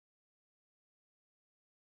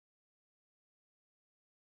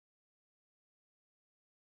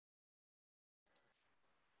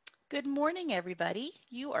Good morning, everybody.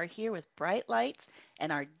 You are here with Bright Lights and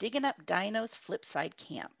our Diggin Up Dinos Flipside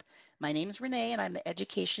camp. My name is Renee, and I'm the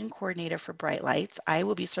education coordinator for Bright Lights. I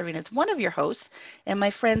will be serving as one of your hosts, and my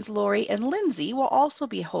friends Lori and Lindsay will also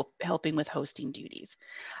be helping with hosting duties.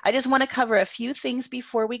 I just want to cover a few things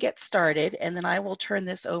before we get started, and then I will turn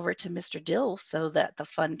this over to Mr. Dils so that the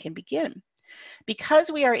fun can begin. Because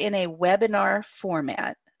we are in a webinar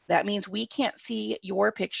format, that means we can't see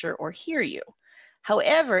your picture or hear you.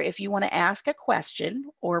 However, if you want to ask a question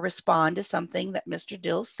or respond to something that Mr.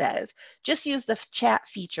 Dill says, just use the chat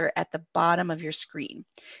feature at the bottom of your screen.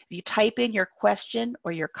 If you type in your question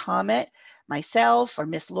or your comment, myself or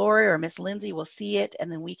Miss Lori or Miss Lindsay will see it,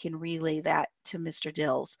 and then we can relay that to Mr.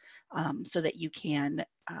 Dills so that you can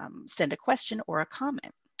send a question or a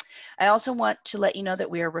comment. I also want to let you know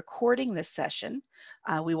that we are recording this session.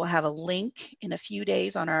 We will have a link in a few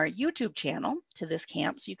days on our YouTube channel to this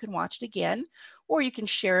camp so you can watch it again, or you can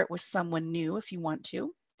share it with someone new if you want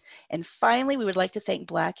to. And finally, we would like to thank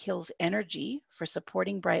Black Hills Energy for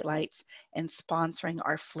supporting Bright Lights and sponsoring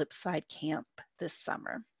our Flipside camp this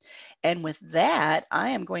summer. And with that, I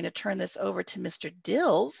am going to turn this over to Mr.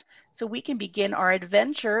 Dills so we can begin our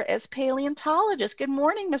adventure as paleontologists. Good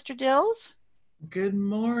morning, Mr. Dills. Good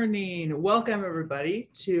morning. Welcome, everybody,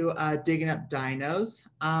 to Digging Up Dinos.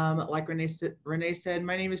 Like Renee said,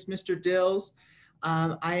 my name is Mr. Dils.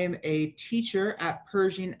 I am a teacher at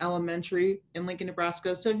Pershing Elementary in Lincoln,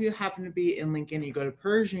 Nebraska. So if you happen to be in Lincoln, you go to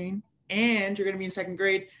Pershing, and you're going to be in second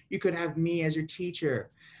grade, you could have me as your teacher.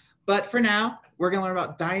 But for now, we're going to learn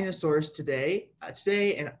about dinosaurs today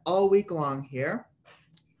and all week long here.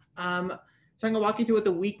 So I'm going to walk you through what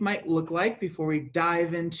the week might look like before we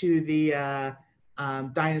dive into the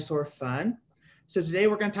dinosaur fun. So today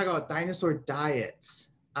we're going to talk about dinosaur diets.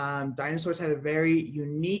 Dinosaurs had a very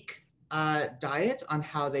unique diet on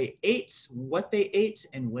how they ate, what they ate,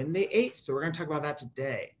 and when they ate. So we're going to talk about that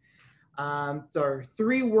today. There are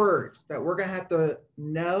 3 words that we're going to have to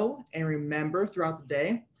know and remember throughout the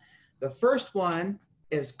day. The first one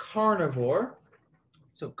is carnivore.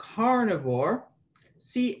 So carnivore,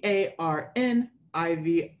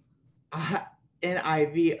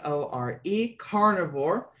 Carnivore,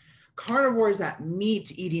 carnivore. Carnivore is that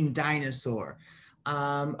meat-eating dinosaur.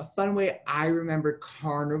 A fun way I remember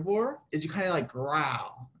carnivore is you kind of like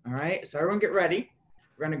growl, all right? So everyone get ready.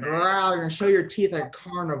 We're gonna growl, you're gonna show your teeth like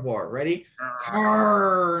carnivore. Ready?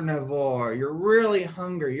 Carnivore, you're really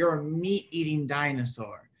hungry. You're a meat-eating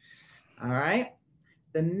dinosaur, all right?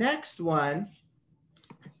 The next one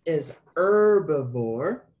is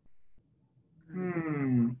herbivore.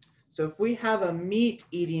 So if we have a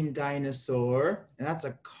meat-eating dinosaur, and that's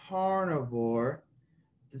a carnivore,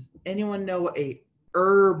 does anyone know what a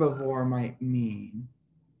herbivore might mean?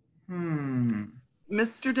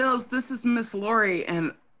 Mr. Dills, this is Miss Lori,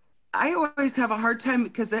 and I always have a hard time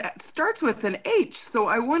because it starts with an H, so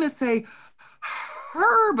I want to say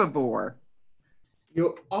herbivore.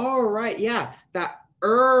 You're all right. Yeah, that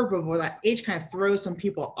herbivore, that H kind of throws some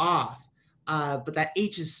people off, but that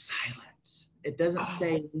H is silent. It doesn't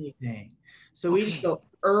say anything. So we just go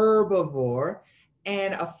herbivore.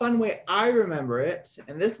 And a fun way I remember it,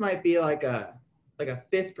 and this might be like a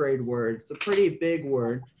 5th grade word. It's a pretty big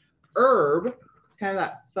word. Herb, it's kind of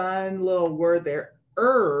that fun little word there.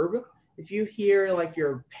 Herb, if you hear like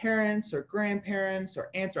your parents or grandparents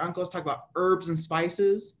or aunts or uncles talk about herbs and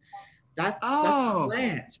spices, that's a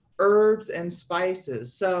plant, herbs and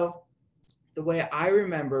spices. So the way I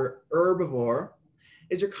remember herbivore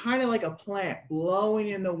is you're kind of like a plant blowing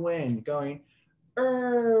in the wind, going,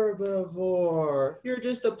 herbivore. You're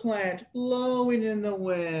just a plant blowing in the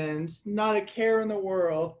wind, not a care in the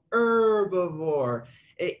world. Herbivore.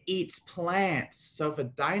 It eats plants. So if a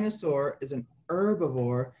dinosaur is an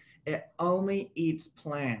herbivore, it only eats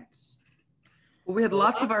plants. Well, we had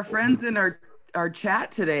lots of our friends in our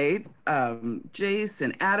chat today, Jace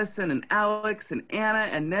and Addison and Alex and Anna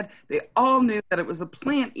and Ned. They all knew that it was a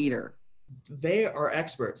plant eater. They are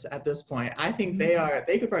experts at this point. I think they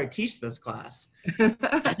could probably teach this class.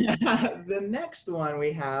 The next one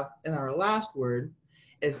we have in our last word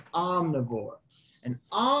is omnivore. An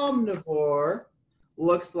omnivore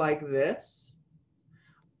looks like this.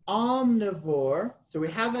 Omnivore, so we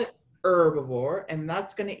have an herbivore, and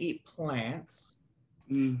that's going to eat plants.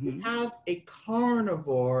 We have a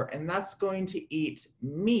carnivore, and that's going to eat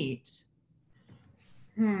meat.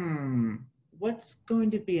 What's going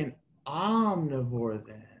to be an omnivore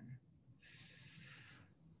then?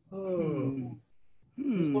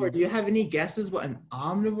 Ms. Laura, do you have any guesses what an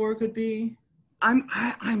omnivore could be?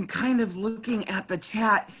 I'm kind of looking at the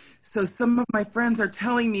chat. So some of my friends are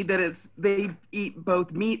telling me that they eat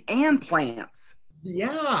both meat and plants.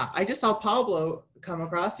 Yeah, I just saw Pablo come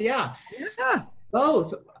across. Yeah, Yeah.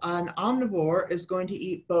 both. An omnivore is going to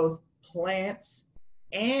eat both plants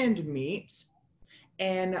and meat.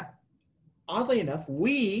 And oddly enough,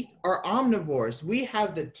 we are omnivores. We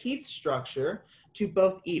have the teeth structure to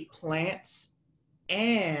both eat plants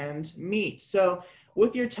and meat. So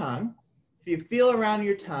with your tongue, if you feel around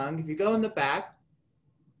your tongue, if you go in the back,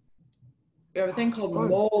 you have a thing called Oh.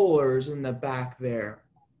 molars in the back there.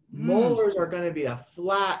 Molars are going to be a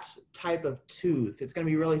flat type of tooth. It's going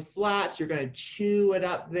to be really flat. So you're going to chew it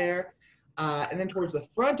up there. And then towards the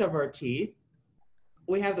front of our teeth,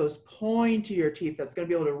 we have those pointier teeth that's going to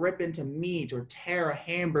be able to rip into meat or tear a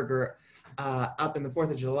hamburger up in the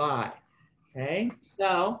 4th of July. Okay,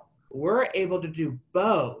 so we're able to do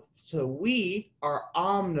both. So we are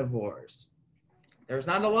omnivores. There's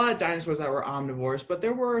not a lot of dinosaurs that were omnivores, but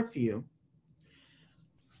there were a few.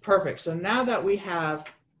 Perfect. So now that we have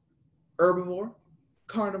herbivore,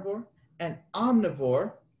 carnivore, and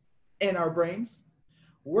omnivore in our brains,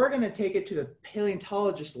 we're going to take it to the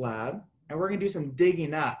paleontologist lab and we're going to do some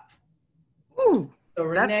digging up. Ooh, So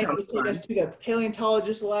that Renee, can you sounds take fun. us to the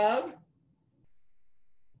paleontologist lab?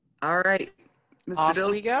 All right, Mr. Off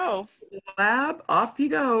Dils, we go. lab, off he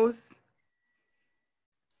goes.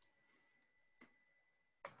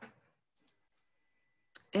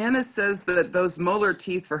 Anna says that those molar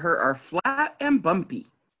teeth for her are flat and bumpy.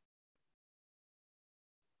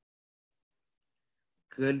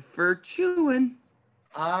 Good for chewing.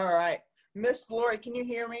 All right. Miss Lori, can you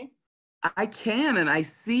hear me? I can, and I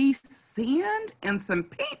see sand and some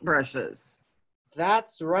paintbrushes.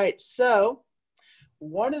 That's right. So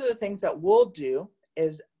one of the things that we'll do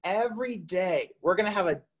is every day we're going to have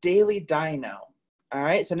a daily dino. All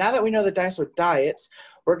right. So now that we know the dinosaur diets,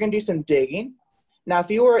 we're going to do some digging. Now,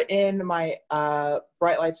 if you were in my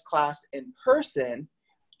Bright Lights class in person,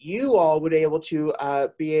 you all would be able to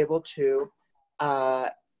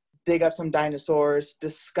dig up some dinosaurs,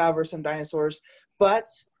 discover some dinosaurs. But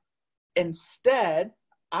instead,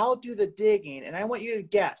 I'll do the digging, and I want you to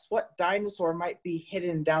guess what dinosaur might be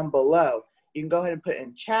hidden down below. You can go ahead and put it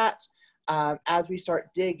in chat as we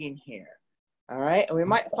start digging here. All right, and we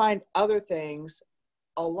might find other things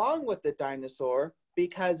along with the dinosaur,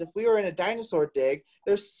 because if we were in a dinosaur dig,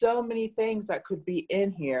 there's so many things that could be in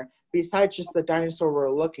here besides just the dinosaur we're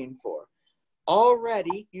looking for.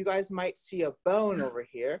 Already, you guys might see a bone over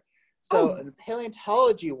here. So in the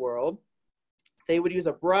paleontology world, they would use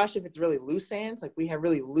a brush if it's really loose sand, like we have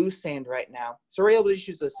really loose sand right now. So we're able to just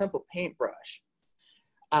use a simple paintbrush.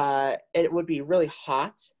 It would be really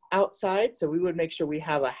hot outside, so we would make sure we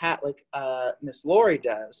have a hat like Miss Lori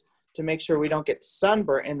does to make sure we don't get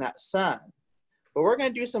sunburnt in that sun. But we're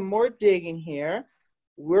going to do some more digging here.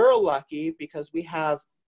 We're lucky because we have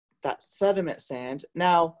that sediment sand.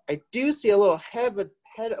 Now, I do see a little head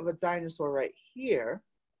of a dinosaur right here.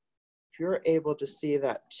 If you're able to see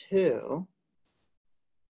that too.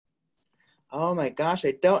 Oh my gosh,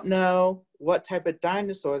 I don't know what type of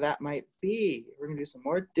dinosaur that might be. We're going to do some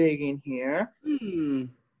more digging here.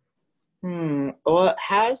 Well,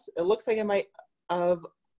 it looks like it might have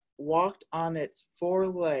walked on its 4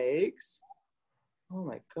 legs. Oh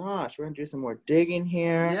my gosh, we're gonna do some more digging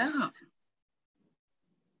here. Yeah.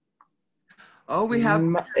 Oh, we have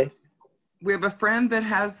a friend that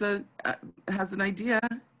has an idea.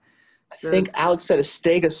 I think Alex said a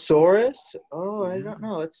stegosaurus. Oh, I don't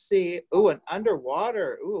know. Let's see. Oh, an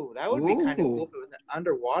underwater. Ooh, that would be kind of cool if it was an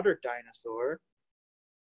underwater dinosaur.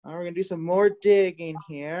 We're gonna do some more digging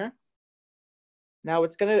here. Now,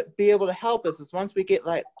 what's gonna be able to help us is once we get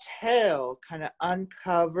that tail kind of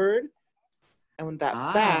uncovered, and with that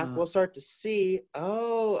back, we'll start to see,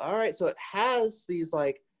 oh, all right, so it has these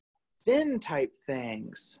like fin type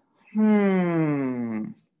things. We're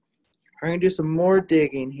gonna do some more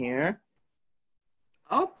digging here.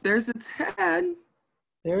 Oh, there's its head.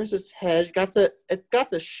 There's its head. It's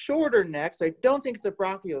got a shorter neck, so I don't think it's a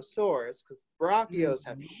brachiosaurus, because brachios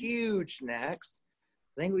have huge necks.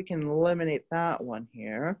 I think we can eliminate that one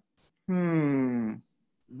here.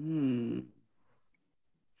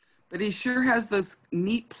 But he sure has those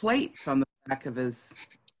neat plates on the back of his.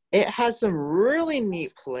 It has some really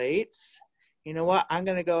neat plates. You know what? I'm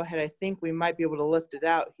going to go ahead. I think we might be able to lift it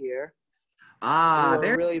out here.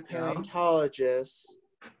 There really paleontologists.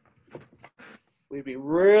 We'd be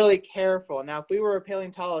really careful. Now, if we were a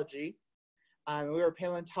paleontologist,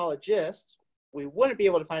 we wouldn't be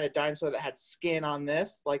able to find a dinosaur that had skin on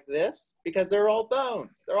this, like this, because they're all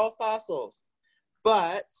bones. They're all fossils.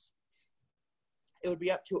 But it would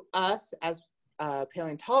be up to us as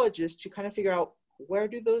paleontologists to kind of figure out, where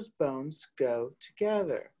do those bones go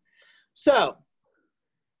together? So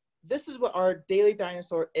this is what our daily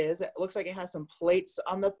dinosaur is. It looks like it has some plates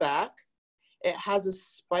on the back. It has a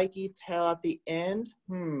spiky tail at the end.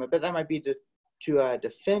 I bet that might be to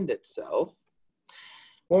defend itself.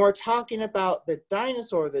 When we're talking about the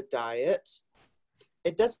dinosaur of the diet,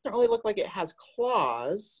 it doesn't really look like it has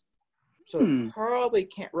claws, so it probably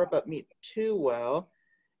can't rip up meat too well.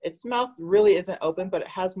 Its mouth really isn't open, but it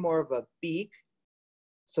has more of a beak,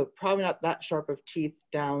 so probably not that sharp of teeth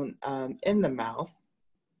down in the mouth.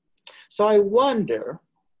 So I wonder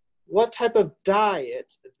what type of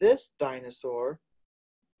diet this dinosaur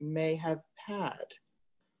may have had.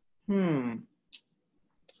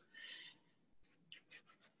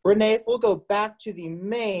 Renee, if we'll go back to the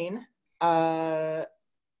main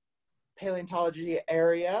paleontology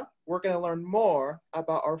area, we're going to learn more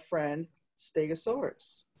about our friend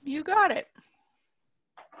Stegosaurus. You got it.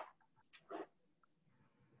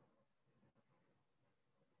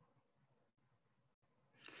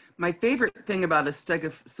 My favorite thing about a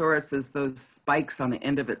Stegosaurus is those spikes on the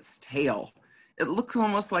end of its tail. It looks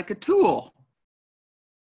almost like a tool.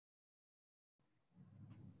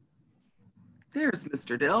 There's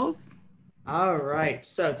Mr. Dils. All right,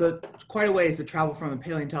 so it's quite a ways to travel from the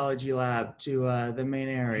paleontology lab to the main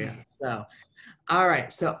area. So, all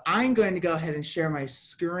right, so I'm going to go ahead and share my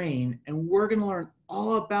screen, and we're going to learn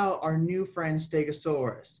all about our new friend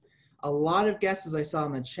Stegosaurus. A lot of guesses I saw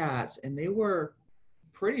in the chats, and they were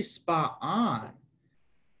pretty spot on.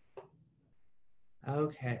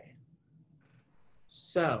 Okay,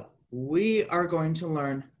 so we are going to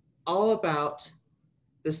learn all about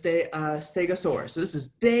the Stegosaurus. So this is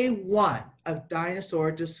day 1 of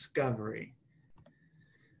dinosaur discovery.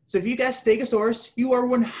 So if you guessed Stegosaurus, you are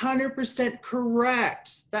 100%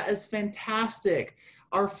 correct. That is fantastic.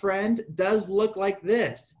 Our friend does look like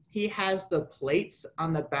this. He has the plates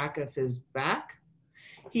on the back of his back.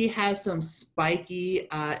 He has some spiky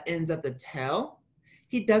ends at the tail.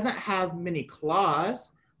 He doesn't have many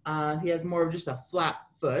claws. He has more of just a flat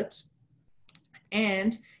foot.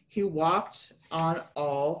 And he walked on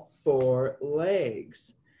all 4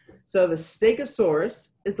 legs. So the Stegosaurus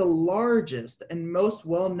is the largest and most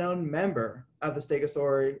well-known member of the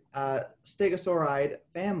Stegosaurid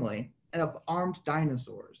family and of armed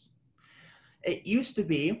dinosaurs. It used to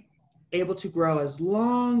be able to grow as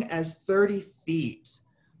long as 30 feet.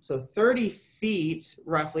 So 30 feet,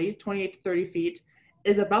 roughly 28 to 30 feet,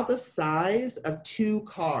 is about the size of 2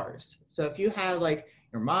 cars. So if you had like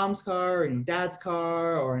your mom's car and your dad's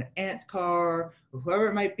car or an aunt's car or whoever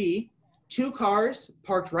it might be, 2 cars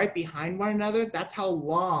parked right behind one another, that's how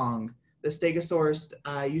long the Stegosaurus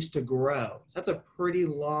used to grow. So that's a pretty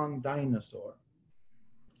long dinosaur.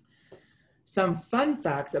 Some fun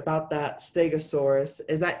facts about that Stegosaurus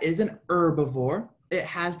is that it is an herbivore. It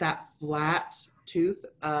has that flat tooth,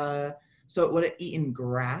 so it would have eaten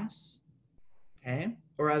grass, okay,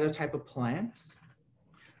 or other type of plants.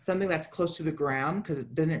 Something that's close to the ground because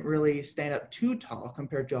it didn't really stand up too tall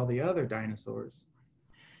compared to all the other dinosaurs.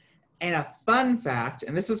 And a fun fact,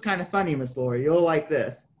 and this is kind of funny, Miss Lori, you'll like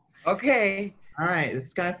this. Okay. All right, this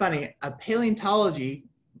is kind of funny.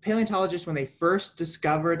 Paleontologists, when they first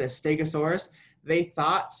discovered a Stegosaurus, they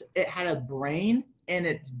thought it had a brain in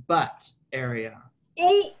its butt area.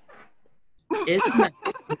 Oh. Isn't that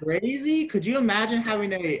crazy? Could you imagine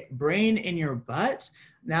having a brain in your butt?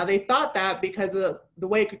 Now they thought that because of the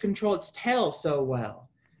way it could control its tail so well.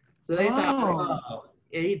 So they thought, oh,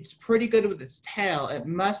 it's pretty good with its tail. It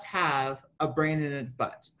must have a brain in its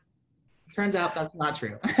butt. Turns out that's not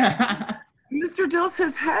true. Mr. Dils,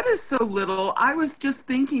 his head is so little. I was just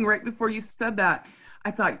thinking right before you said that,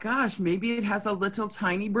 I thought, gosh, maybe it has a little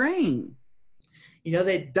tiny brain. You know,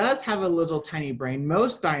 it does have a little tiny brain.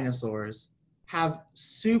 Most dinosaurs have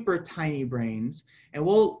super tiny brains, and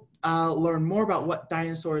we'll learn more about what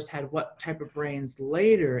dinosaurs had what type of brains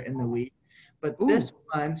later in the week. But this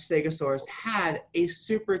one, Stegosaurus, had a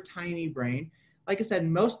super tiny brain. Like I said,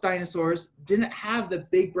 most dinosaurs didn't have the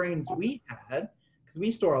big brains we had because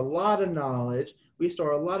we store a lot of knowledge. We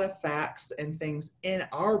store a lot of facts and things in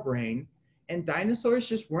our brain, and dinosaurs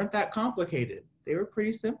just weren't that complicated. They were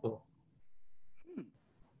pretty simple.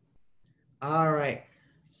 All right.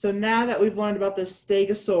 So now that we've learned about the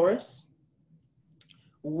Stegosaurus,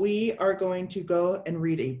 we are going to go and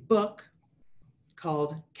read a book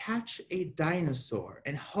called Catch a Dinosaur.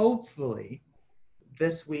 And hopefully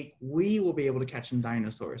this week we will be able to catch some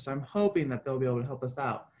dinosaurs. So I'm hoping that they'll be able to help us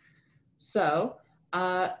out. So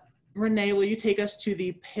Renee, will you take us to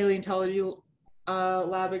the paleontology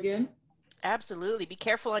lab again? Absolutely. Be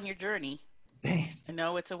careful on your journey. Thanks. I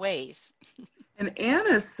know it's a ways. And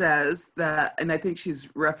Anna says that, and I think she's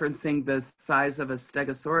referencing the size of a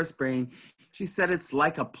Stegosaurus brain. She said it's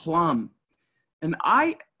like a plum. And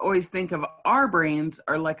I always think of our brains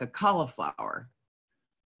are like a cauliflower,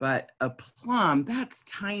 but a plum, that's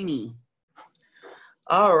tiny.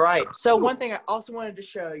 All right. So one thing I also wanted to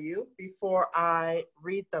show you before I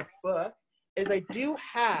read the book is I do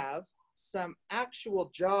have some actual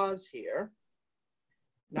jaws here.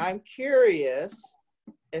 Now I'm curious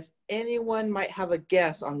if anyone might have a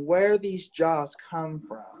guess on where these jaws come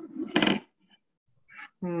from.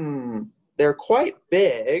 They're quite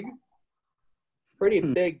big. Pretty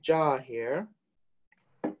big jaw here.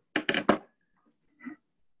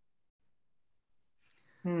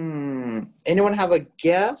 Anyone have a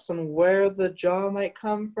guess on where the jaw might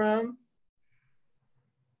come from?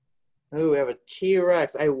 Oh, we have a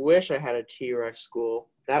T-Rex. I wish I had a T-Rex school.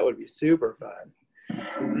 That would be super fun.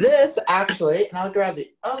 This actually, and I'll grab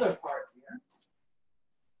the other part here.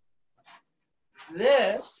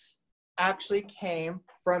 This actually came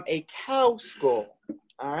from a cow skull.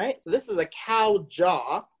 All right, so this is a cow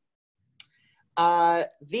jaw.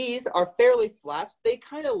 These are fairly flat. They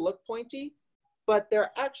kind of look pointy, but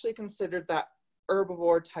they're actually considered that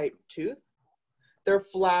herbivore type tooth. They're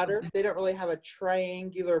flatter. They don't really have a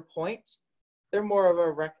triangular point. They're more of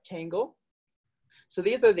a rectangle. So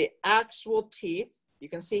these are the actual teeth. You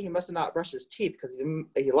can see he must have not brushed his teeth because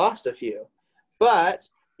he lost a few. But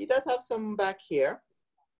he does have some back here.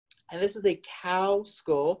 And this is a cow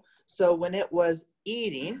skull. So when it was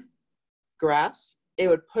eating grass, it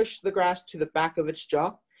would push the grass to the back of its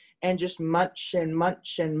jaw and just munch and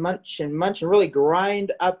munch and munch and munch and really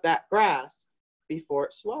grind up that grass before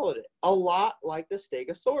it swallowed it. A lot like the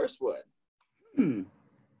Stegosaurus would.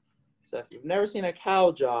 So if you've never seen a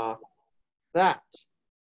cow jaw, that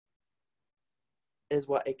is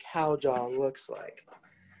what a cow jaw looks like.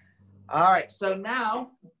 All right, so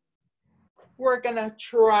now we're gonna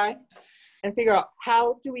try and figure out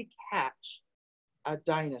how do we catch a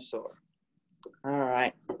dinosaur. All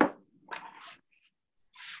right.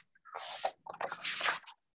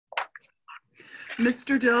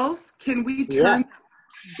 Mr. Dils, can we turn the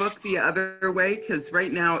book the other way? Because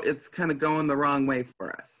right now it's kind of going the wrong way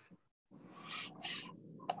for us.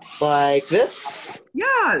 Like this?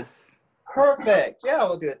 Yes. Perfect. Yeah,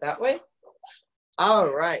 we'll do it that way.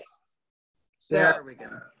 All right. So there we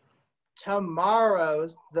go.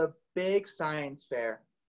 Tomorrow's the big science fair.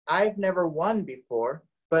 I've never won before,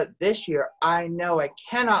 but this year I know I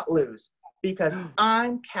cannot lose because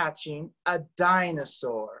I'm catching a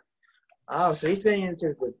dinosaur. Oh, so he's getting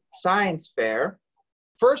into the science fair.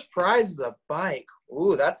 First prize is a bike.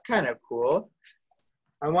 Ooh, that's kind of cool.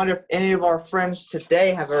 I wonder if any of our friends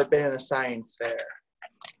today have ever been in a science fair.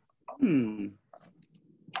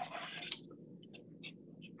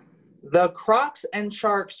 The crocs and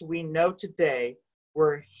sharks we know today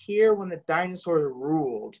were here when the dinosaurs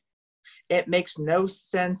ruled. It makes no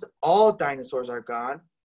sense all dinosaurs are gone.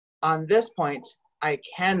 On this point, I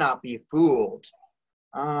cannot be fooled.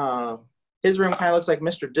 His room kind of looks like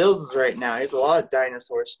Mr. Dils' right now. He has a lot of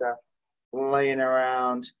dinosaur stuff laying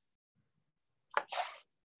around.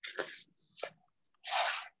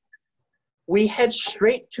 We head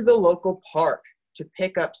straight to the local park to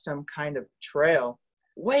pick up some kind of trail.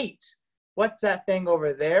 Wait, what's that thing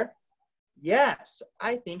over there? Yes,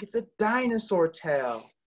 I think it's a dinosaur tail.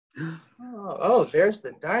 Oh, there's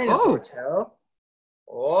the dinosaur tail.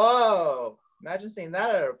 Whoa, imagine seeing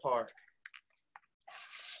that at a park.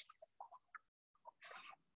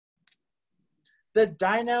 The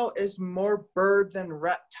dino is more bird than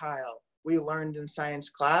reptile. We learned in science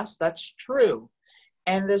class, that's true.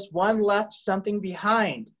 And this one left something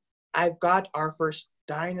behind. I've got our first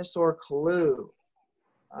dinosaur clue.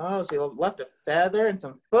 Oh, so he left a feather and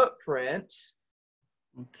some footprints.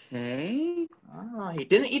 Okay. Oh, he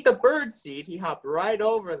didn't eat the bird seed. He hopped right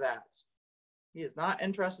over that. He is not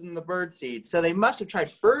interested in the bird seed. So they must have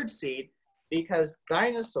tried bird seed because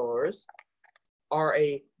dinosaurs are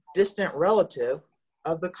a distant relative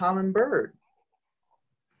of the common bird.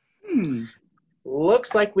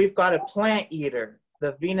 Looks like we've got a plant eater.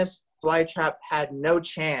 The Venus flytrap had no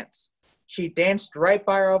chance. She danced right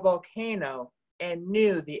by our volcano and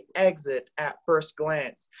knew the exit at first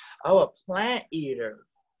glance. Oh, a plant eater.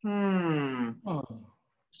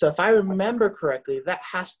 So if I remember correctly, that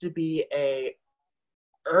has to be a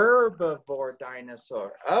herbivore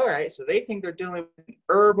dinosaur. All right, so they think they're dealing with an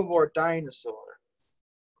herbivore dinosaur.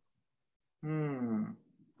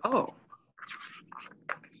 Oh.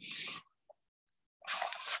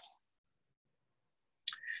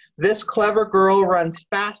 This clever girl runs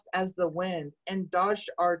fast as the wind and dodged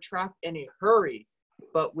our trap in a hurry.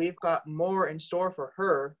 but we've got more in store for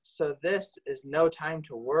her, so this is no time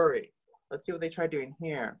to worry. Let's see what they tried doing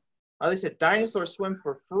here. Oh, they said dinosaurs swim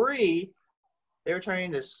for free. They were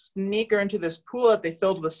trying to sneak her into this pool that they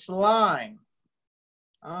filled with slime.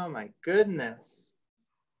 Oh my goodness.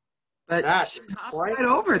 But That's she hopped quite right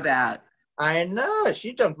over that. I know,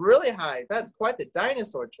 she jumped really high. That's quite the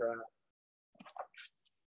dinosaur trap.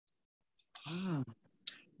 Oh.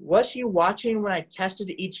 Was she watching when I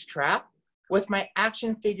tested each trap? With my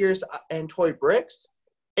action figures and toy bricks?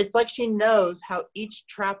 It's like she knows how each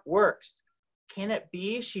trap works. Can it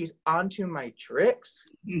be she's onto my tricks?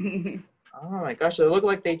 Oh my gosh, it looked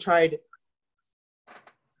like they tried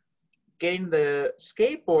getting the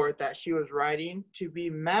skateboard that she was riding to be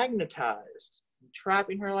magnetized,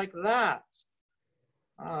 trapping her like that.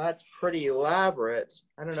 Oh, that's pretty elaborate.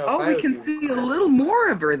 I don't know if Oh, I we would can do see a that. little more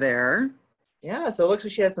of her there. Yeah, so it looks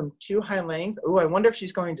like she has some 2 hind legs. Oh, I wonder if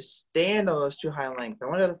she's going to stand on those 2 hind legs. I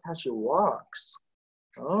wonder if that's how she walks.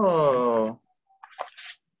 Oh.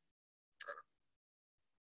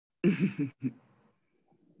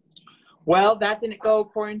 Well, that didn't go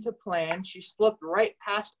according to plan. She slipped right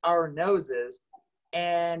past our noses.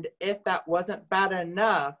 And if that wasn't bad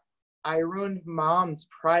enough, I ruined Mom's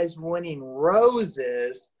prize-winning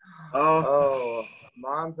roses. Oh,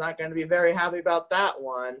 Mom's not going to be very happy about that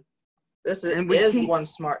one. This is one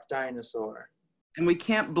smart dinosaur. And we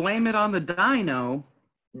can't blame it on the dino.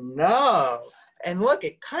 No. And look,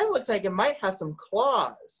 it kind of looks like it might have some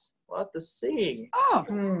claws. We'll have to see. Oh.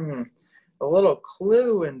 A little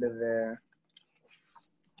clue into there.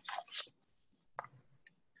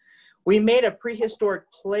 We made a prehistoric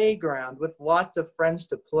playground with lots of friends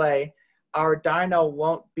to play. Our dino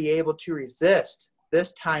won't be able to resist.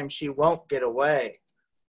 This time she won't get away.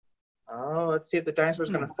 Oh, let's see if the dinosaur's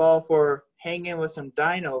going to fall for hanging with some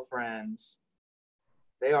dino friends.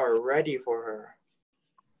 They are ready for her.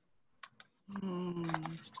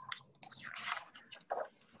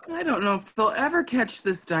 I don't know if they'll ever catch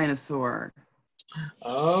this dinosaur.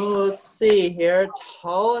 Oh, let's see here.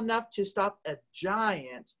 Tall enough to stop a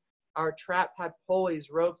giant. Our trap had pulleys,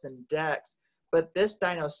 ropes, and decks, but this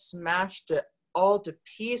dino smashed it all to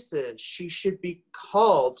pieces. She should be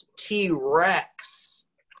called T-Rex.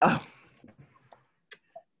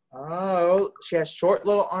 Oh, she has short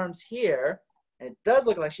little arms here. It does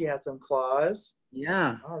look like she has some claws.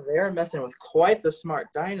 Yeah. Oh, they're messing with quite the smart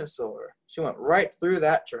dinosaur. She went right through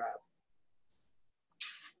that trap.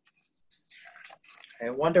 I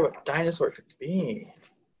wonder what dinosaur it could be.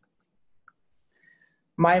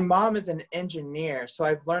 My mom is an engineer, so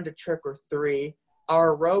I've learned a trick or 3.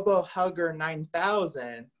 Our Robo-Hugger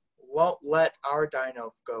 9000 won't let our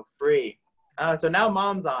dino go free. So now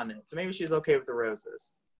Mom's on it, so maybe she's okay with the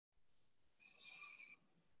roses.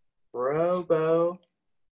 Robo-Hugger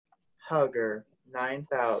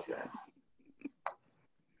 9000.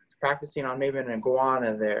 Practicing on maybe an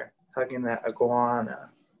iguana there, hugging that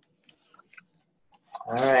iguana.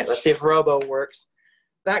 All right, let's see if Robo works.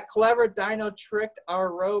 That clever dino tricked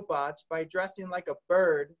our robots by dressing like a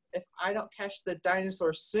bird. If I don't catch the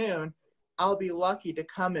dinosaur soon, I'll be lucky to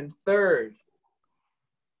come in third.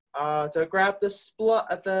 So grab the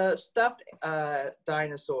stuffed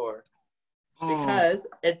dinosaur because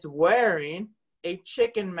it's wearing a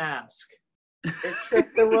chicken mask. It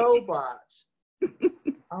tricked the robot.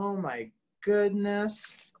 Oh my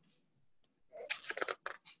goodness.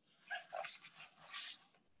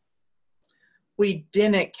 We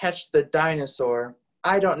didn't catch the dinosaur.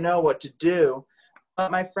 I don't know what to do, but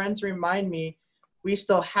my friends remind me we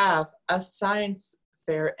still have a science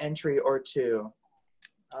fair entry or 2.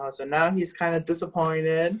 So now he's kind of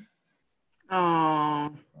disappointed.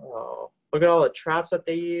 Oh, look at all the traps that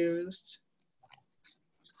they used.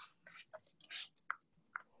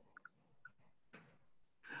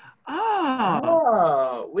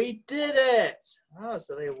 Oh, we did it. Oh,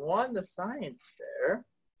 so they won the science fair.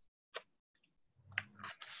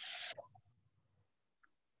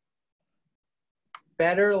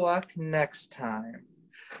 Better luck next time.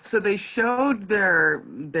 So they showed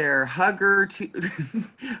their hugger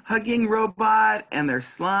hugging robot and their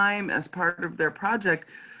slime as part of their project,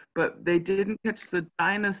 but they didn't catch the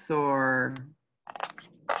dinosaur.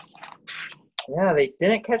 Yeah, they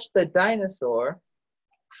didn't catch the dinosaur.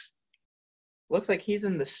 Looks like he's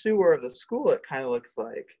in the sewer of the school, it kind of looks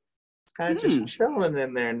like. It's kind of just chilling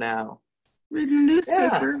in there now. Reading a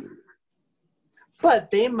newspaper. Yeah. But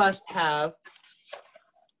they must have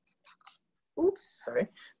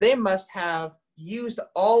they must have used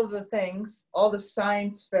all of the things, all the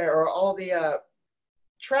science fair or all the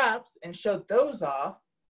traps and showed those off.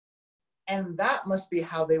 And that must be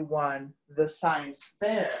how they won the science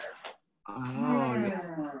fair. Oh,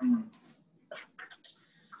 yeah.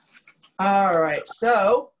 All right,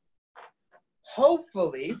 so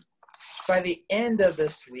hopefully by the end of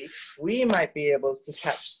this week, we might be able to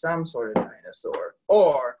catch some sort of dinosaur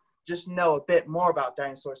or just know a bit more about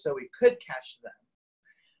dinosaurs so we could catch them.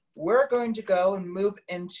 We're going to go and move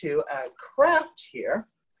into a craft here.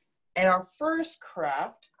 And our first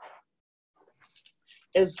craft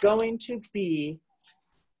is going to be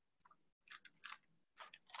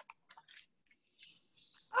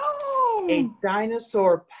a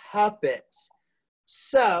dinosaur puppet.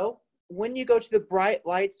 So when you go to the Bright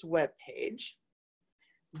Lights webpage,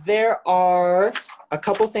 there are a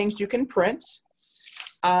couple things you can print.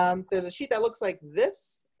 There's a sheet that looks like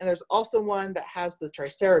this, and there's also one that has the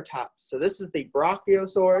Triceratops. So this is the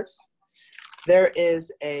Brachiosaurus. There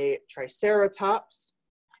is a Triceratops,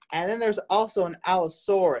 and then there's also an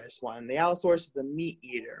Allosaurus one. The Allosaurus is the meat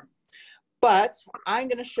eater. But I'm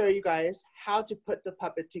going to show you guys how to put the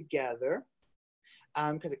puppet together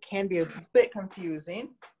because it can be a bit confusing.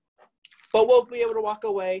 But we'll be able to walk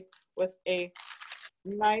away with a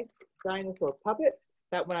nice dinosaur puppet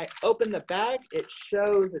that when I open the bag, it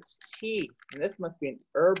shows its teeth. And this must be an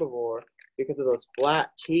herbivore because of those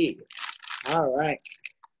flat teeth. All right.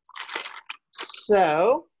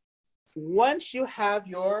 So once you have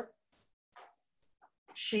your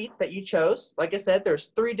sheet that you chose, like I said,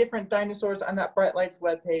 there's 3 different dinosaurs on that Bright Lights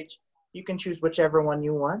webpage. You can choose whichever one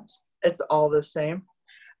you want. It's all the same.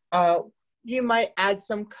 You might add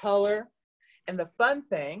some color. And the fun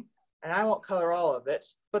thing, and I won't color all of it,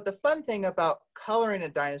 but the fun thing about coloring a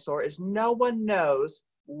dinosaur is no one knows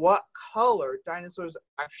what color dinosaurs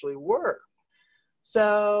actually were.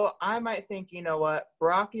 So I might think, you know what,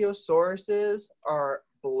 Brachiosauruses are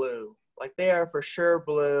blue. Like they are for sure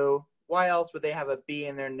blue. Why else would they have a B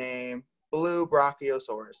in their name? Blue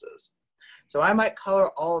Brachiosauruses. So I might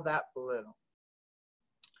color all of that blue.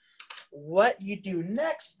 What you do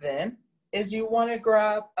next then is you want to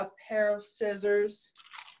grab a pair of scissors,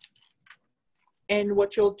 and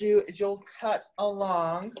what you'll do is you'll cut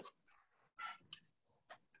along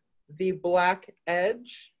the black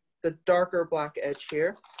edge, the darker black edge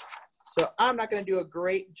here. So I'm not going to do a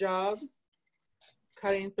great job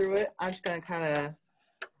cutting through it. I'm just going to kind of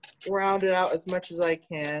round it out as much as I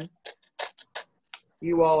can.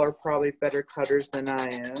 You all are probably better cutters than I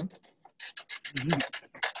am.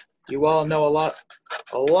 You all know a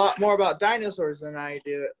lot more about dinosaurs than I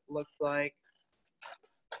do, it looks like.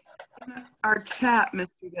 Our chat,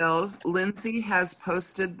 Mr. Dils, Lindsay has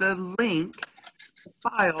posted the link to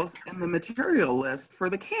files in the material list for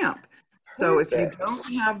the camp. So if you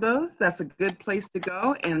don't have those, that's a good place to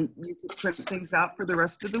go, and you can print things out for the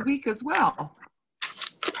rest of the week as well.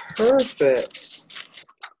 Perfect.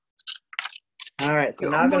 All right, so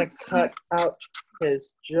now I'm going to cut out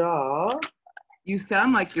his jaw. You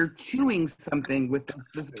sound like you're chewing something with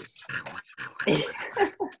those scissors.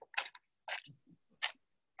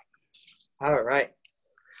 All right.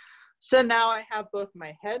 So now I have both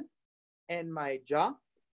my head and my jaw.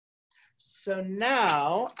 So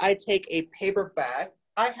now I take a paper bag.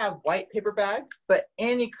 I have white paper bags, but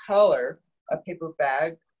any color of paper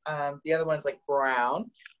bag, the other one's like brown,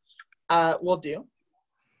 will do.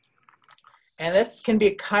 And this can be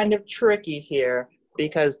kind of tricky here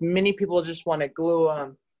because many people just want to glue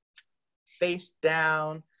them face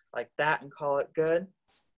down like that and call it good.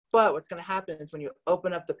 But what's going to happen is when you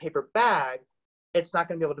open up the paper bag, it's not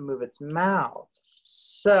going to be able to move its mouth.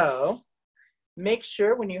 So make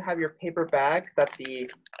sure when you have your paper bag that the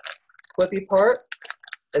flippy part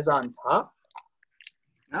is on top.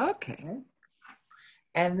 Okay.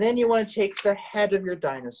 And then you want to take the head of your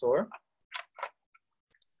dinosaur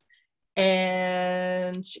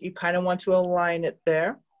and you kind of want to align it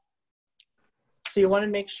there. So you want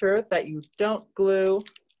to make sure that you don't glue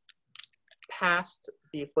past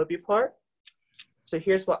the flippy part. So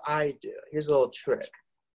here's what I do. Here's a little trick.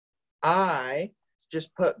 I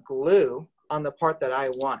just put glue on the part that I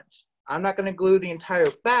want. I'm not going to glue the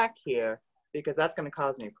entire back here because that's going to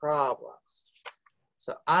cause me problems.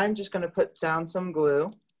 So I'm just going to put down some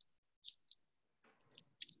glue.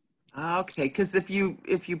 Okay, because if you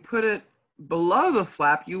put it below the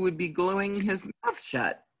flap, you would be gluing his mouth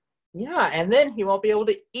shut. Yeah, and then he won't be able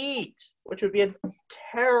to eat, which would be a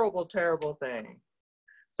terrible, terrible thing.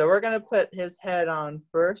 So we're going to put his head on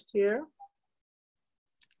first here.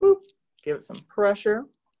 Boop. Give it some pressure.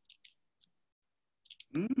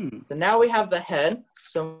 So now we have the head.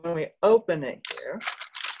 So when we open it here,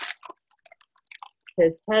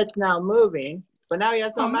 his head's now moving, but now he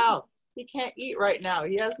has no mouth. He can't eat right now.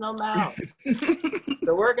 He has no mouth.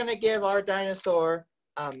 So we're going to give our dinosaur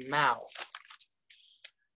a mouth.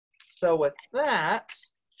 So with that,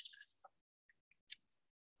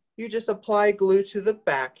 you just apply glue to the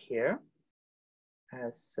back here,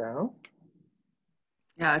 as so.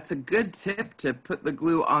 Yeah, it's a good tip to put the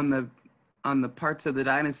glue on the parts of the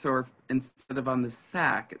dinosaur instead of on the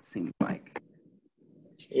sack, it seems like.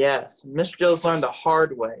 Yes, Mr. Dils learned the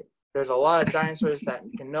hard way. There's a lot of dinosaurs that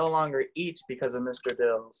you can no longer eat because of Mr.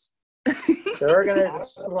 Dils. So we're gonna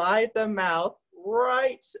slide the mouth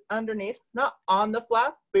right underneath, not on the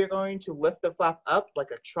flap, but you're going to lift the flap up like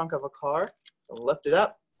a trunk of a car. So lift it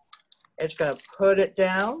up. And just gonna put it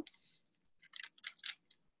down.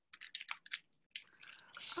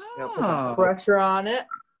 Put some pressure on it.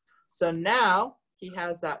 So now he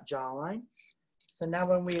has that jawline. So now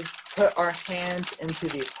when we put our hands into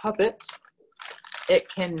the puppet, it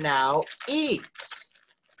can now eat.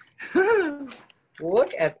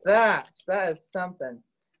 Look at that. That is something.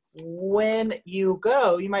 When you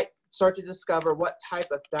go, you might start to discover what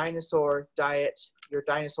type of dinosaur diet your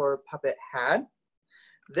dinosaur puppet had.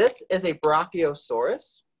 This is a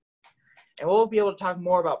Brachiosaurus. And we'll be able to talk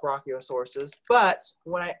more about Brachiosauruses, but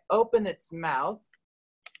when I open its mouth,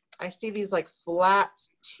 I see these like flat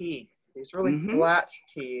teeth, these really flat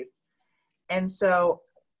teeth. And so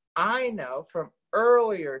I know from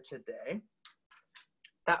earlier today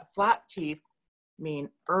that flat teeth mean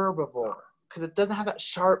herbivore because it doesn't have that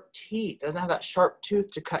sharp teeth, it doesn't have that sharp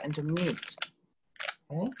tooth to cut into meat.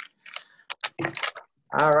 Okay.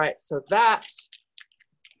 All right, so that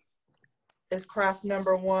is craft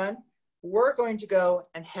number one. We're going to go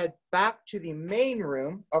and head back to the main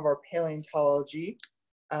room of our paleontology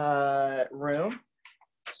room.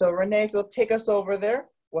 So Renee, if you'll take us over there,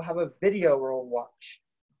 we'll have a video we'll watch.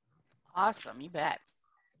 Awesome, you bet.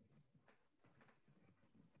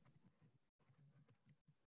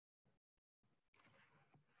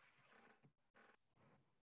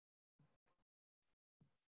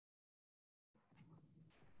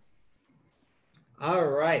 All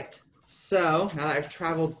right. So now that I've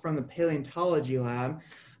traveled from the paleontology lab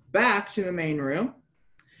back to the main room,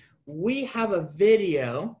 we have a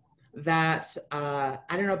video that, I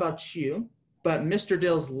don't know about you, but Mr.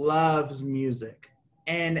 Dils loves music.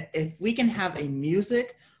 And if we can have a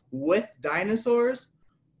music with dinosaurs,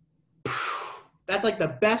 that's like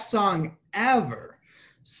the best song ever.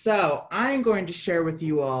 So I'm going to share with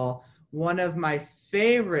you all one of my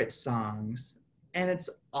favorite songs, and it's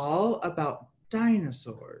all about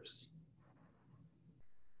dinosaurs.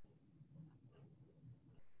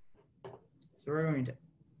 So we're going to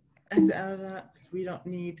exit out of that because we don't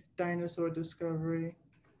need dinosaur discovery.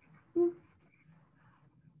 There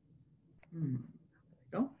we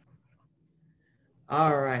go.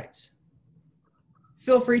 All right.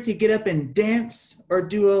 Feel free to get up and dance or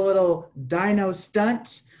do a little dino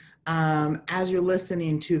stunt as you're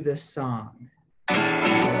listening to this song.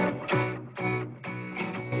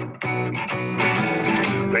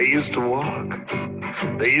 They used to walk,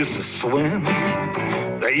 they used to swim,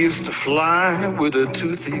 they used to fly with a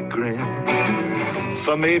toothy grin.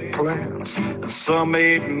 Some ate plants and some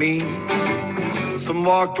ate meat. Some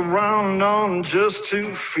walked around on just 2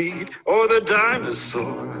 feet. Oh, the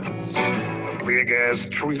dinosaurs, big as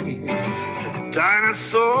trees.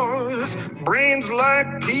 Dinosaurs, brains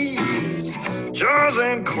like peas, jaws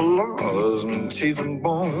and claws and teeth and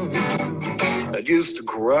bone that used to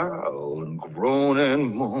growl and groan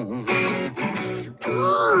and moan.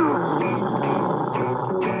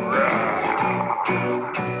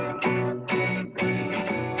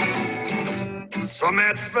 Some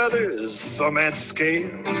had feathers, some had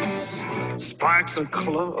scales, spikes and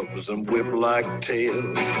clubs and whip-like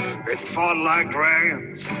tails. They fought like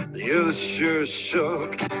dragons, the earth sure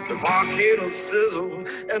shook. The volcano sizzled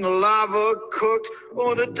and the lava cooked.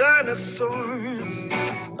 Oh, the dinosaurs,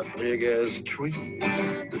 big as trees.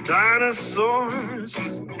 The dinosaurs,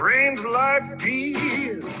 brains like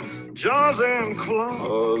peas, jaws and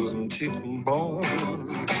claws and teeth and bone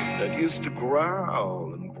that used to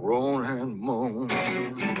growl and groan and moan.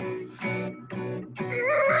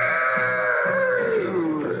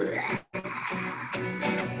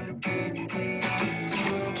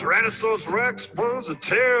 Tyrannosaurus Rex was a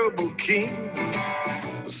terrible king.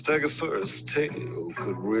 The Stegosaurus tail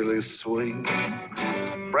could really swing.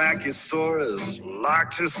 Brachiosaurus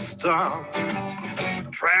liked to stomp.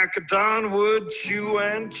 Trachodon would chew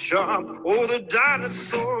and chop. Oh, the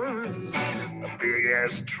dinosaurs, big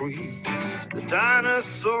as trees. The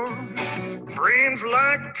dinosaurs, brains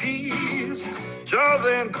like peas, jaws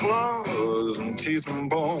and claws and teeth and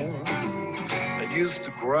bone that used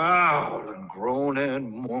to growl and groan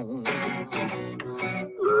and moan.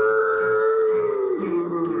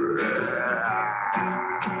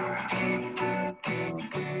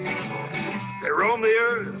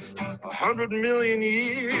 100 million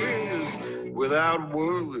years without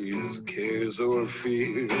worries, cares, or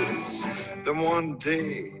fears. Then one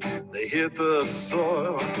day they hit the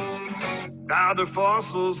soil. Now they're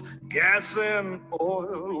fossils, gas and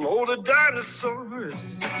oil. Oh, the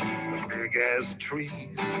dinosaurs, the big ass trees.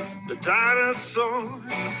 The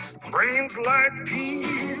dinosaurs, brains like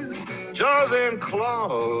peas, jaws and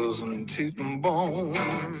claws and teeth and bone.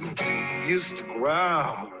 Used to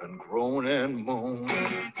growl and groan and moan.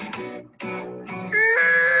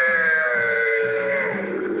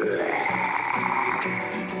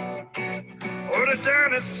 Oh, the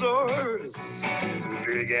dinosaurs,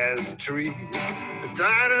 big as trees. The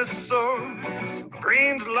dinosaurs,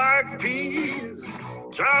 brains like peas,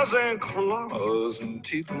 jaws and claws and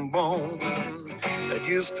teeth and bone that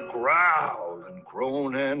used to growl and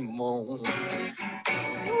groan and moan.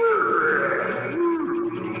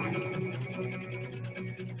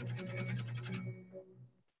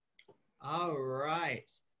 All right.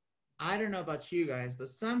 I don't know about you guys, but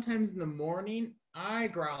sometimes in the morning, I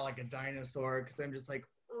growl like a dinosaur because I'm just like,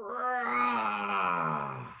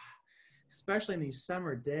 "Rah!" Especially in these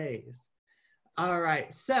summer days. All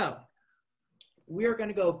right, so we are going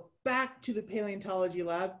to go back to the paleontology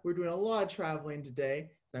lab. We're doing a lot of traveling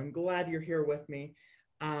today, so I'm glad you're here with me.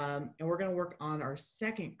 And we're going to work on our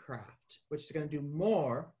second craft, which is going to do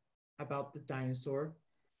more about the dinosaur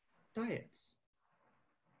diets.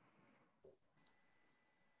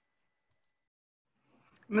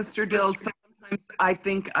 Mr. Dils, sometimes I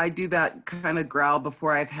think I do that kind of growl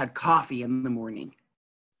before I've had coffee in the morning.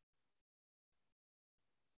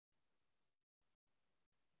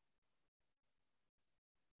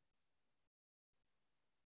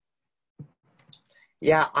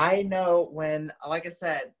 Yeah, I know when, like I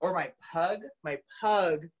said, or my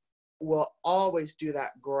pug will always do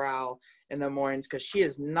that growl in the mornings because she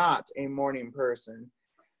is not a morning person.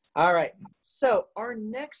 All right, so our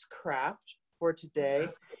next craft for today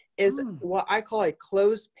is what I call a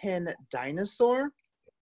clothespin dinosaur.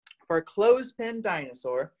 For a clothespin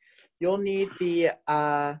dinosaur, you'll need the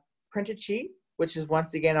printed sheet, which is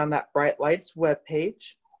once again on that Bright Lights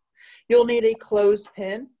webpage. You'll need a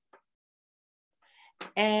clothespin,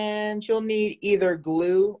 and you'll need either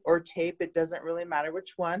glue or tape. It doesn't really matter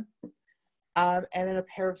which one. And then a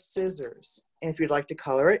pair of scissors. And if you'd like to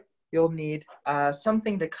color it, you'll need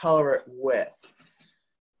something to color it with.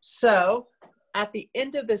 So at the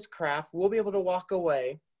end of this craft, we'll be able to walk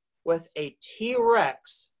away with a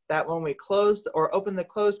T-Rex that when we close or open the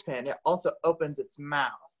clothespin, it also opens its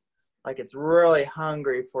mouth, like it's really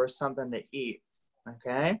hungry for something to eat,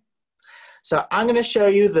 okay? So I'm gonna show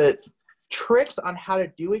you the tricks on how to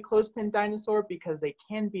do a clothespin dinosaur because they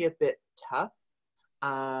can be a bit tough.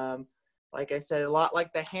 Like I said, a lot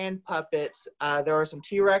like the hand puppets, there are some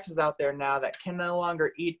T-Rexes out there now that can no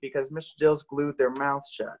longer eat because Mr. Dils glued their mouth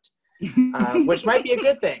shut, which might be a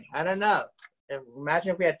good thing. I don't know.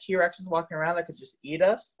 Imagine if we had T-Rexes walking around that could just eat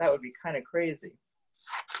us. That would be kind of crazy.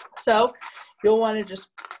 So you'll want to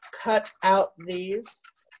just cut out these.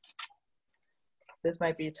 This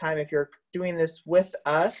might be a time if you're doing this with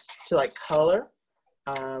us to like color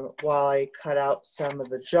while I cut out some of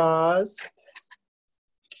the jaws.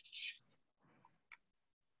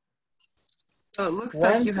 So it looks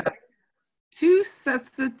like you have two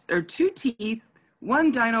sets of, or two teeth, one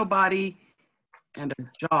dino body, and a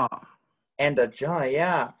jaw. And a jaw,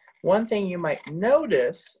 yeah. One thing you might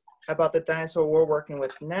notice about the dinosaur we're working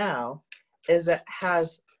with now is it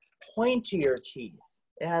has pointier teeth.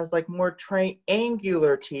 It has like more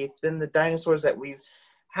triangular teeth than the dinosaurs that we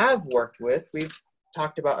have worked with. We've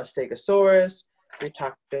talked about a Stegosaurus. We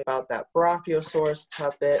talked about that Brachiosaurus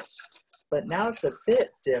puppets. But now it's a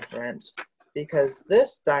bit different because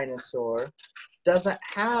this dinosaur doesn't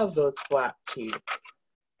have those flat teeth.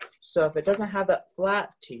 So if it doesn't have that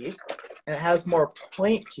flat teeth and it has more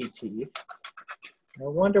pointy teeth, I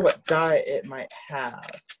wonder what diet it might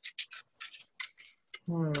have.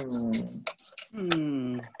 Hmm.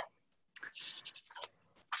 And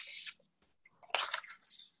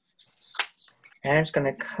I'm just going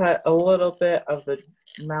to cut a little bit of the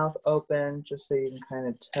mouth open just so you can kind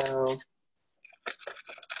of tell.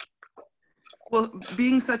 Well,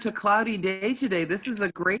 being such a cloudy day today, this is a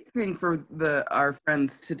great thing for our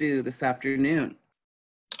friends to do this afternoon.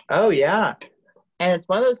 Oh, yeah. And it's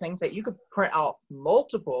one of those things that you could print out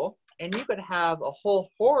multiple, and you could have a whole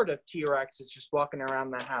horde of T-Rexes just walking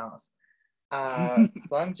around the house. As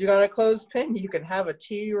long as you got a clothespin, you can have a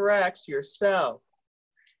T-Rex yourself.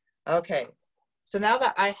 Okay. So now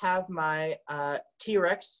that I have my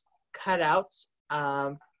T-Rex cut out,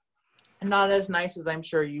 not as nice as I'm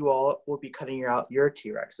sure you all will be cutting out your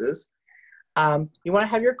T-Rexes. You want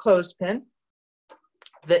to have your clothespin.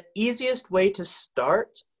 The easiest way to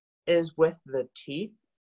start is with the teeth.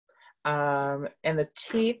 And the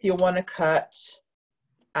teeth you'll want to cut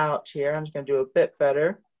out here. I'm just going to do a bit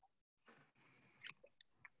better.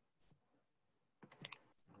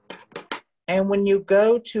 And when you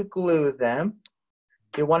go to glue them,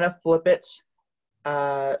 you want to flip it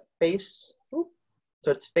face, so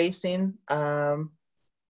it's facing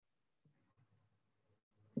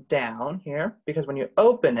down here, because when you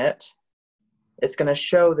open it, it's going to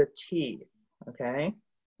show the teeth, okay?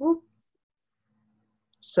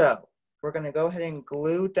 So we're going to go ahead and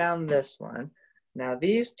glue down this one. Now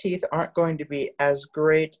these teeth aren't going to be as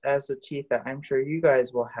great as the teeth that I'm sure you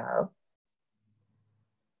guys will have,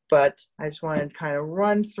 but I just want to kind of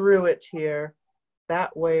run through it here.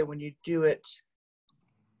 That way when you do it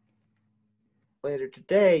later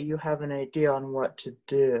today, you have an idea on what to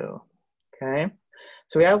do, okay?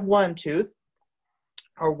 So we have one tooth,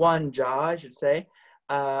 or one jaw, I should say,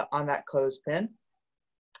 on that clothespin.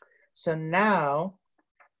 So now,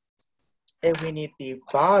 if we need the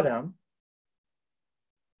bottom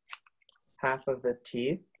half of the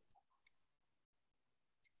teeth,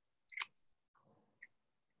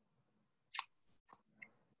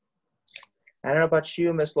 I don't know about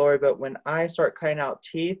you, Miss Lori, but when I start cutting out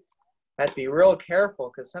teeth, I have to be real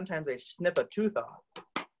careful because sometimes they snip a tooth off.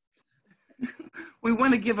 We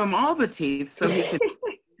want to give him all the teeth so he can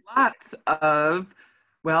lots of,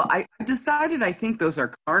 well, I decided I think those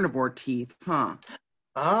are carnivore teeth, huh?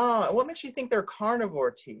 Oh, what makes you think they're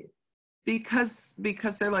carnivore teeth? Because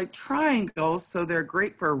they're like triangles, so they're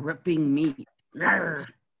great for ripping meat. Rawr.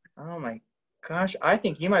 Oh my gosh, I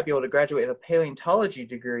think you might be able to graduate with a paleontology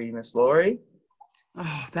degree, Miss Lori.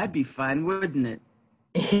 Oh, that'd be fun, wouldn't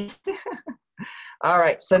it? All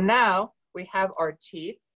right, so now we have our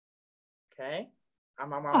teeth, okay?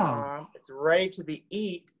 Oh. It's ready to be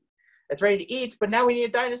eat. It's ready to eat, but now we need a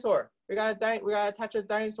dinosaur. We gotta attach a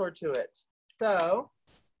dinosaur to it. So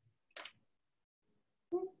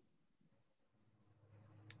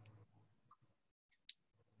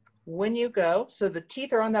when you go, so the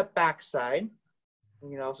teeth are on that back side. You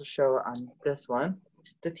can also show it on this one.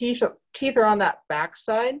 The teeth are on that back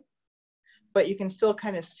side, but you can still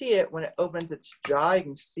kind of see it when it opens its jaw. You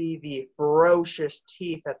can see the ferocious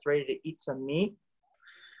teeth that's ready to eat some meat.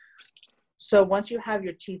 So once you have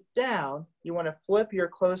your teeth down, you want to flip your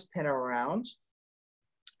clothespin around.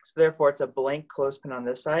 So therefore, it's a blank clothespin on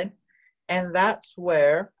this side. And that's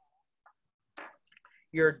where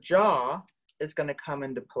your jaw is going to come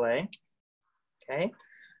into play. Okay?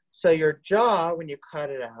 So your jaw, when you cut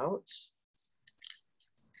it out,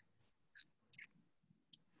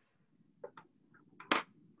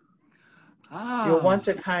 you'll want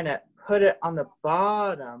to kind of put it on the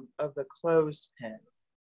bottom of the clothespin.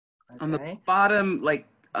 Okay? On the bottom, like,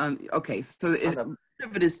 okay, so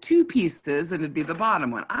if it is two pieces, and it'd be the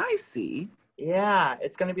bottom one. I see. Yeah,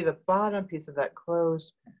 it's going to be the bottom piece of that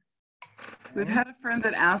clothespin. Okay? We've had a friend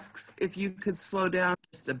that asks if you could slow down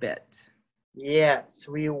just a bit. Yes,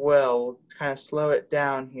 we will kind of slow it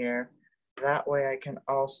down here. That way I can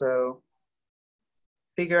also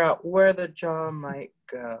figure out where the jaw might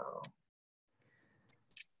go.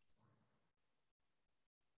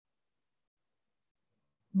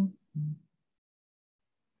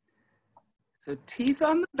 So teeth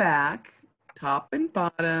on the back, top and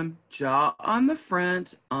bottom, jaw on the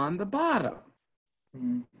front, on the bottom.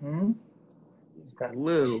 Mm-hmm. Got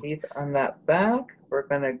Glue. teeth on that back. We're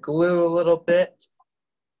going to glue a little bit.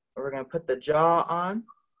 We're going to put the jaw on.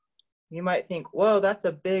 You might think, whoa, that's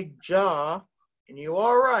a big jaw. And you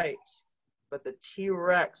are right. But the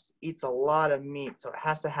T-Rex eats a lot of meat, so it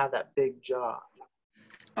has to have that big jaw.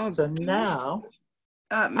 Oh, so now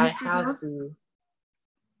I have the...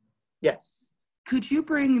 Yes. Could you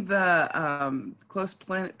bring the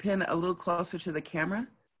clothespin a little closer to the camera?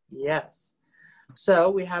 Yes. So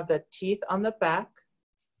we have the teeth on the back.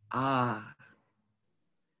 Ah.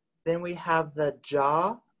 Then we have the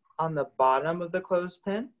jaw on the bottom of the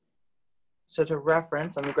clothespin. So to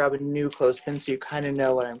reference, I'm going to grab a new clothespin so you kind of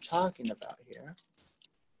know what I'm talking about here.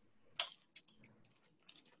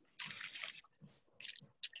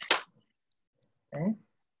 Okay.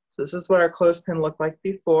 So this is what our clothespin looked like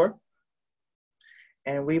before.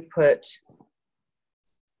 And we put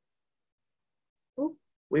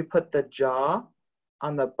the jaw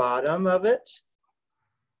on the bottom of it.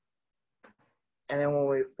 And then when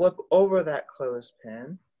we flip over that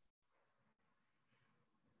clothespin,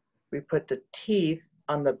 we put the teeth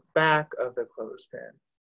on the back of the clothespin.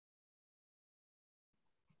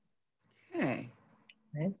 Okay.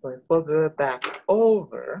 Okay, so we flip it back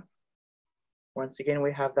over. Once again,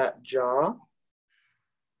 we have that jaw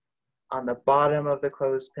on the bottom of the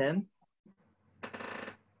clothespin.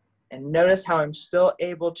 And notice how I'm still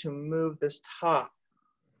able to move this top.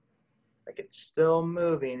 Like it's still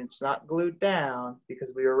moving, it's not glued down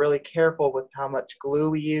because we were really careful with how much glue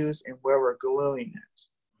we use and where we're gluing it.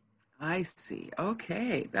 I see.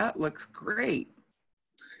 Okay, that looks great.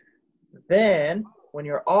 Then, when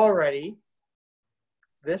you're all ready,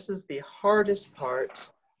 this is the hardest part.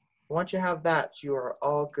 Once you have that, you are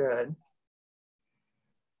all good.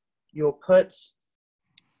 You'll put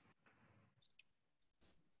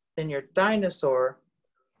then your dinosaur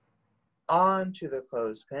onto the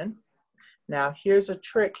clothespin. Now, here's a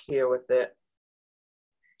trick here with it.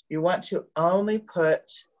 You want to only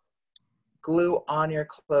put glue on your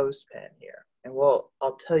clothespin here. And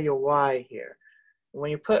I'll tell you why here.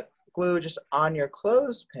 When you put glue just on your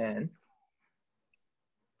clothespin,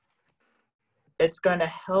 it's going to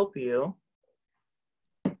help you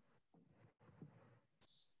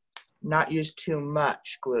not use too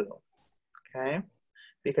much glue, okay?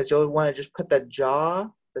 Because you'll want to just put the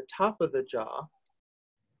top of the jaw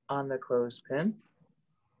on the clothespin.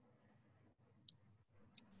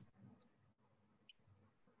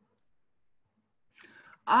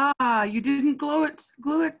 Ah, you didn't glue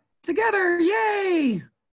it together. Yay!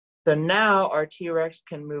 So now our T-Rex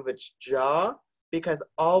can move its jaw because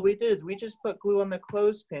all we did is we just put glue on the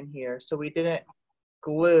clothespin here, so we didn't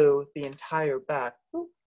glue the entire back.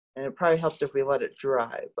 And it probably helps if we let it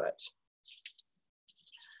dry, but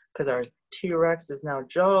because our T-Rex is now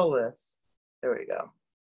jawless. There we go.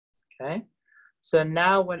 Okay. So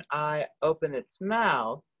now when I open its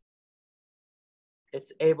mouth,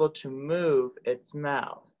 it's able to move its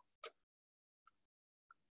mouth.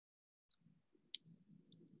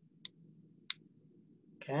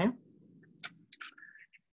 Okay.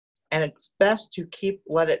 And it's best to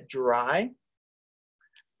let it dry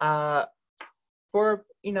for,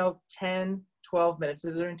 10, 12 minutes.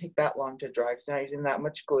 It doesn't take that long to dry because you're not using that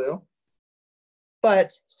much glue.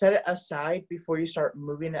 But set it aside before you start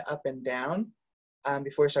moving it up and down,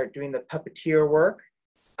 before you start doing the puppeteer work.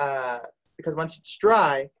 Because once it's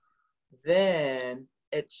dry, then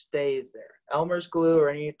it stays there. Elmer's glue or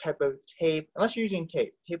any type of tape, unless you're using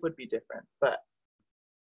tape. Tape would be different, but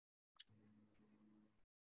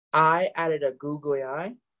I added a googly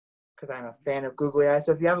eye because I'm a fan of googly eyes.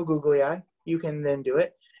 So if you have a googly eye, you can then do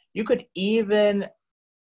it. You could even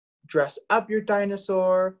dress up your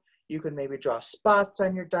dinosaur. You could maybe draw spots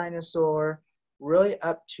on your dinosaur. Really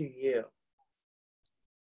up to you.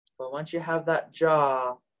 But once you have that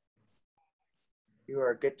jaw, you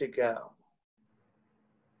are good to go.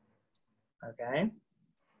 Okay?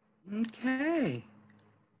 Okay.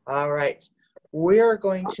 All right. We're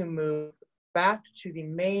going to move back to the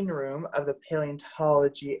main room of the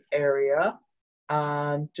paleontology area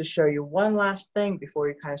to show you one last thing before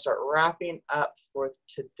we kind of start wrapping up for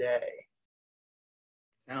today.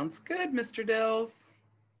 Sounds good, Mr. Dils.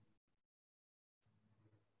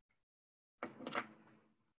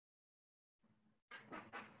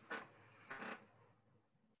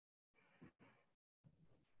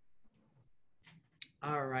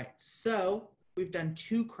 All right, so we've done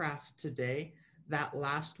 2 crafts today. That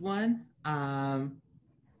last one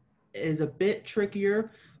is a bit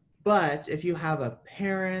trickier, but if you have a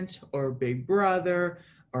parent or big brother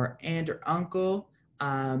or aunt or uncle,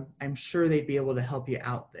 I'm sure they'd be able to help you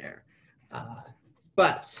out there.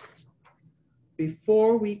 But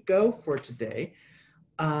before we go for today,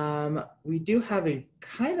 we do have a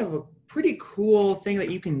kind of a pretty cool thing that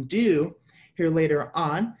you can do here later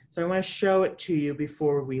on. So I want to show it to you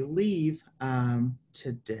before we leave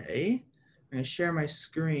today. I'm going to share my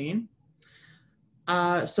screen.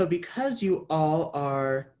 So because you all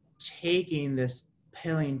are taking this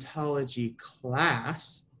paleontology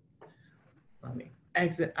class, let me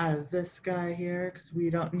exit out of this guy here because we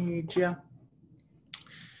don't need you.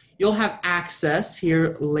 You'll have access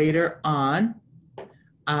here later on,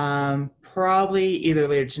 probably either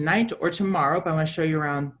later tonight or tomorrow, but I want to show you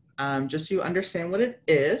around just so you understand what it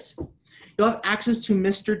is. You'll have access to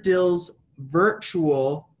Mr. Dils'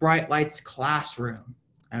 virtual Bright Lights classroom,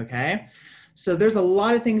 okay? So there's a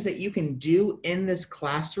lot of things that you can do in this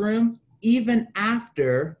classroom even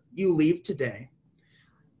after you leave today.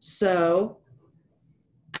 So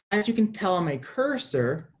as you can tell on my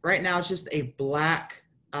cursor, right now it's just a black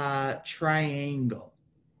triangle.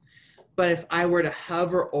 But if I were to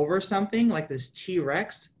hover over something like this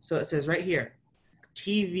T-Rex, so it says right here,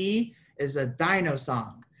 TV is a dino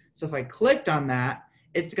song. So if I clicked on that,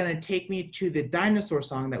 it's going to take me to the dinosaur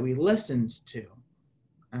song that we listened to.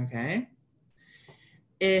 Okay.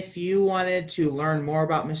 If you wanted to learn more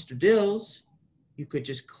about Mr. Dils, you could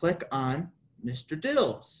just click on Mr.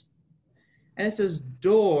 Dils. And it says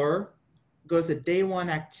door goes to day 1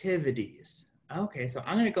 activities. Okay, so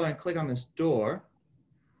I'm going to go and click on this door,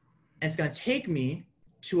 and it's going to take me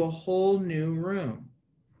to a whole new room.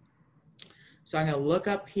 So I'm going to look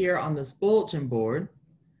up here on this bulletin board.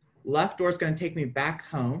 Left door is going to take me back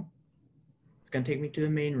home. It's going to take me to the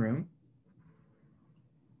main room.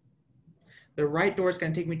 The right door is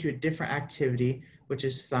going to take me to a different activity, which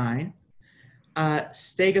is fine.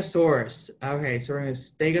 Stegosaurus. Okay, so we're going to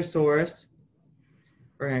Stegosaurus.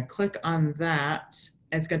 We're going to click on that,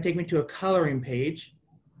 and it's going to take me to a coloring page.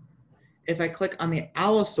 If I click on the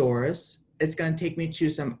Allosaurus, it's going to take me to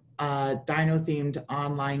some dino-themed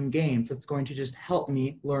online games. That's going to just help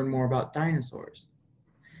me learn more about dinosaurs.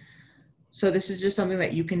 So this is just something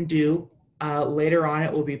that you can do. Later on,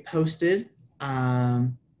 it will be posted,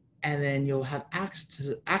 and then you'll have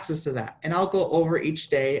access to that. And I'll go over each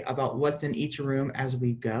day about what's in each room as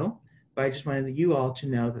we go, but I just wanted you all to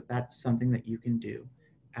know that that's something that you can do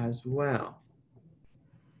as well.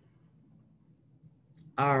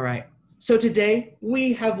 All right, so today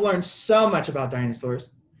we have learned so much about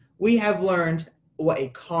dinosaurs. We have learned what a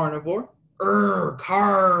carnivore,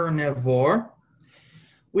 carnivore.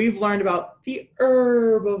 We've learned about the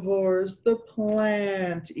herbivores, the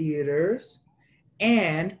plant eaters,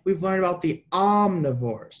 and we've learned about the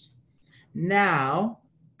omnivores. Now,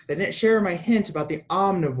 because I didn't share my hint about the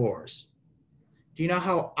omnivores, do you know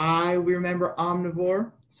how I remember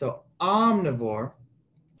omnivore? So omnivore,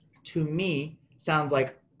 to me, sounds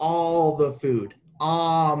like all the food.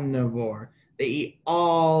 Omnivore. They eat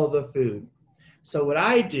all the food. So what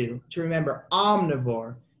I do to remember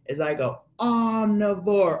omnivore is I go,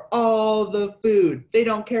 omnivore, all the food. They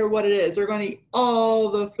don't care what it is. They're going to eat all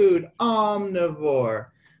the food. Omnivore.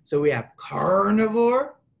 So we have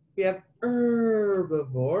carnivore, we have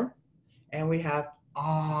herbivore, and we have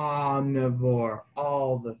omnivore,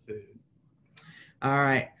 all the food. All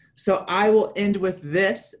right, so I will end with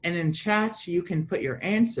this, and in chat you can put your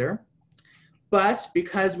answer. But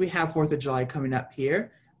because we have 4th of July coming up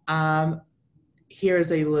here,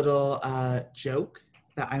 here's a little joke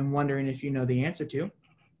that I'm wondering if you know the answer to.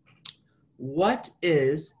 What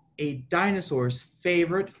is a dinosaur's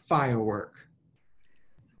favorite firework?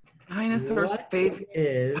 Dinosaur's favorite. What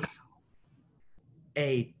is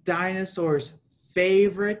a dinosaur's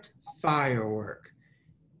favorite firework?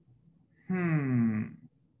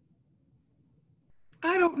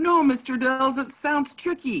 I don't know, Mr. Dils. It sounds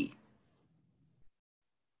tricky.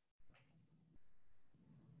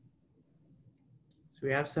 So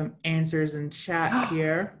we have some answers in chat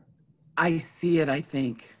here. I see it, I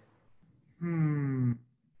think.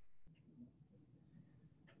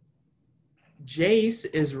 Jace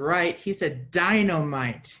is right. He said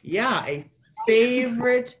dino-mite. Yeah, a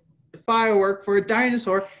favorite firework for a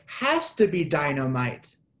dinosaur has to be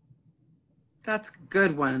dino-mite. That's a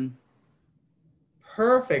good one.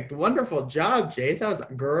 Perfect. Wonderful job, Jace. That was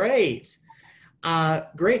great.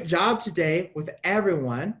 Great job today with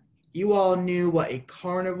everyone. You all knew what a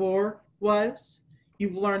carnivore was.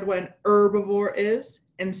 You've learned what an herbivore is.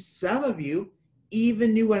 And some of you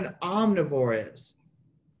even knew what an omnivore is.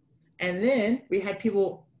 And then we had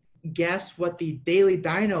people guess what the daily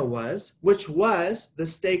dino was, which was the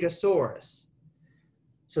Stegosaurus.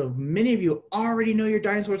 So many of you already know your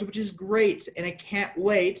dinosaurs, which is great. And I can't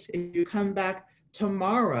wait if you come back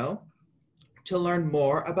tomorrow to learn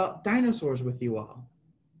more about dinosaurs with you all.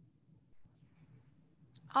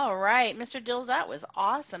 All right, Mr. Dills, that was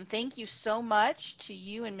awesome. Thank you so much to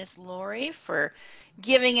you and Miss Lori for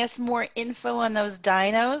giving us more info on those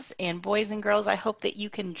dinos. And boys and girls, I hope that you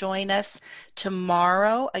can join us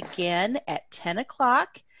tomorrow again at 10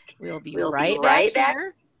 o'clock. We'll be right back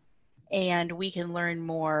here, and we can learn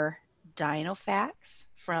more dino facts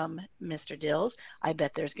from Mr. Dills. I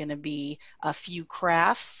bet there's going to be a few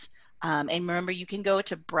crafts. And remember, you can go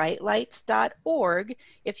to brightlights.org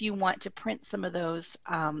if you want to print some of those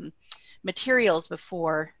materials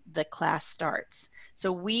before the class starts.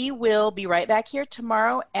 So we will be right back here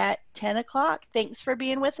tomorrow at 10 o'clock. Thanks for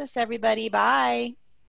being with us, everybody. Bye.